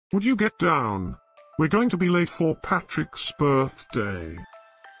Would you get down? We're going to be late for Patrick's birthday.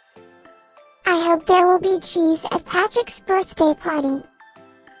 I hope there will be cheese at Patrick's birthday party.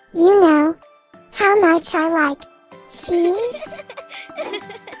 You know how much I like cheese.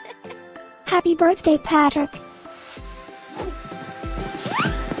 Happy birthday, Patrick.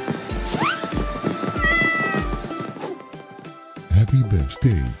 Happy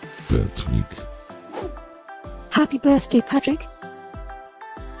birthday, Patrick. Happy birthday, Patrick.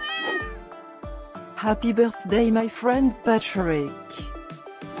 Happy birthday, my friend Patrick.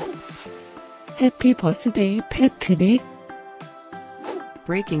 Happy birthday, Patrick.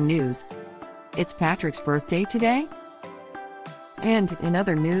 Breaking news. It's Patrick's birthday today? And in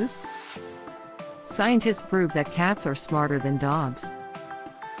other news, scientists prove that cats are smarter than dogs.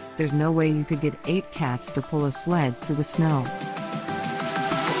 There's no way you could get 8 cats to pull a sled through the snow.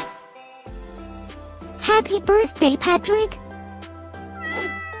 Happy birthday, Patrick.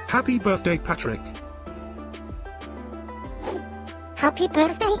 Happy birthday, Patrick. Happy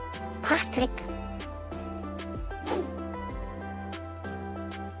birthday, Patrick.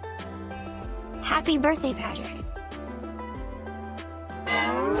 Happy birthday, Patrick.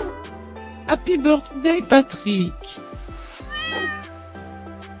 Happy birthday, Patrick.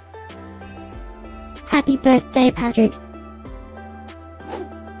 Happy birthday, Patrick.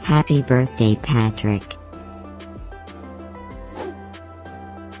 Happy birthday, Patrick.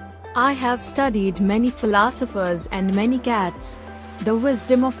 I have studied many philosophers and many cats. The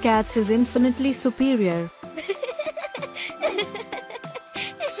wisdom of cats is infinitely superior.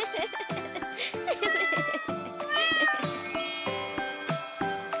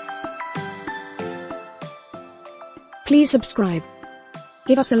 Please subscribe,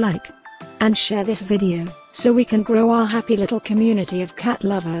 give us a like, and share this video, so we can grow our happy little community of cat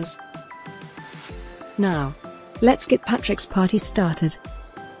lovers. Now, let's get Patrick's party started.